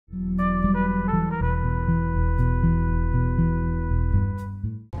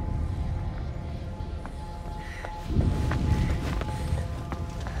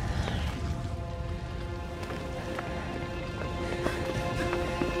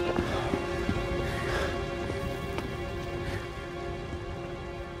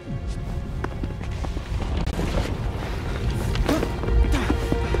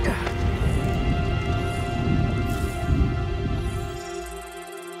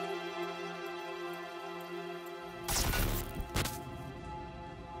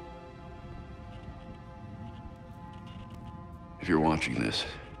you're watching this,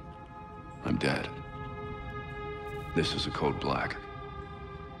 I'm dead. This is a code black.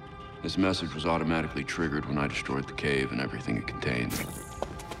 This message was automatically triggered when I destroyed the cave and everything it contained.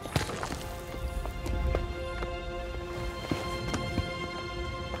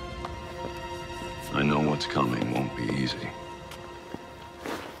 I know what's coming won't be easy.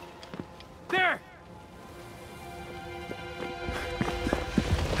 There!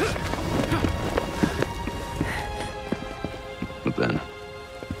 But then...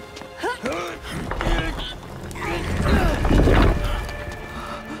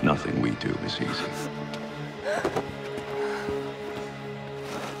 nothing we do is easy.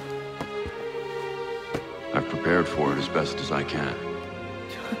 I've prepared for it as best as I can.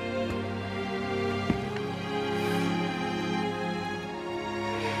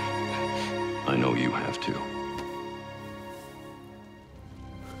 I know you have too.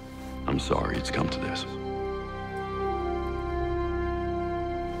 I'm sorry it's come to this.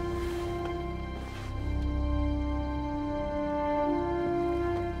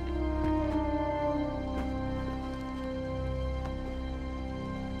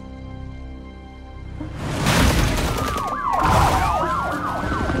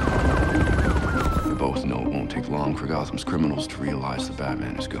 We both know it won't take long for Gotham's criminals to realize the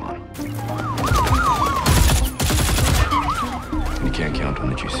Batman is gone. And you can't count on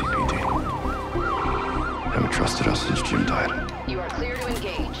the GCPD. Haven't trusted us since Jim died. You are clear to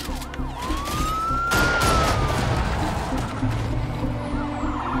engage.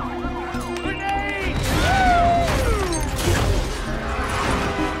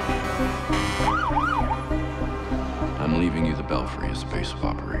 I'm leaving you the Belfry as base of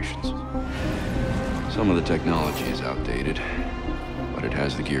operations. Some of the technology is outdated, but it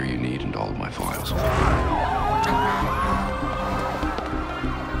has the gear you need and all of my files.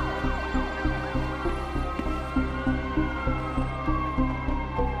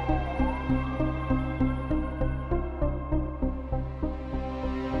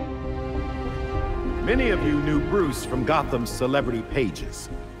 Many of you knew Bruce from Gotham's celebrity pages.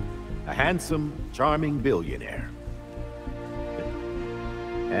 A handsome, charming billionaire.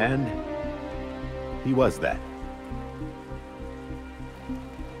 And he was that.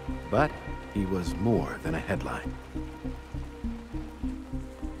 But he was more than a headline.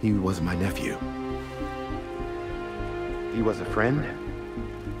 He was my nephew. He was a friend,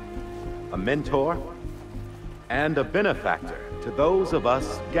 a mentor, and a benefactor to those of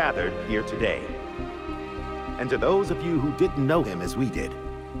us gathered here today. And to those of you who didn't know him as we did,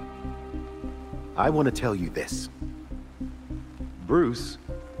 I want to tell you this. Bruce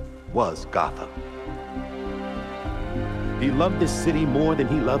was Gotham. He loved this city more than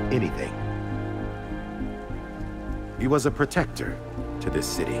he loved anything. He was a protector to this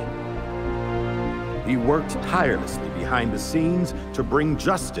city. He worked tirelessly behind the scenes to bring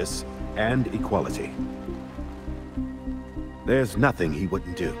justice and equality. There's nothing he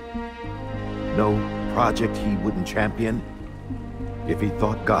wouldn't do. No project he wouldn't champion if he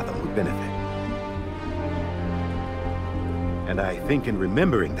thought Gotham would benefit. And I think in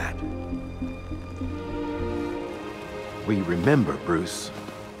remembering that, we remember Bruce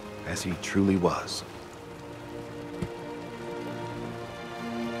as he truly was.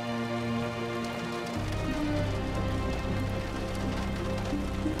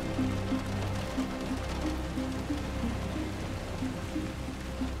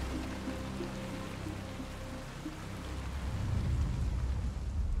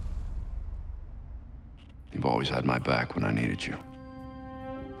 You've always had my back when I needed you.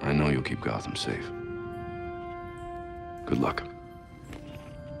 I know you'll keep Gotham safe. Good luck.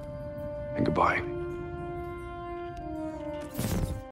 And goodbye.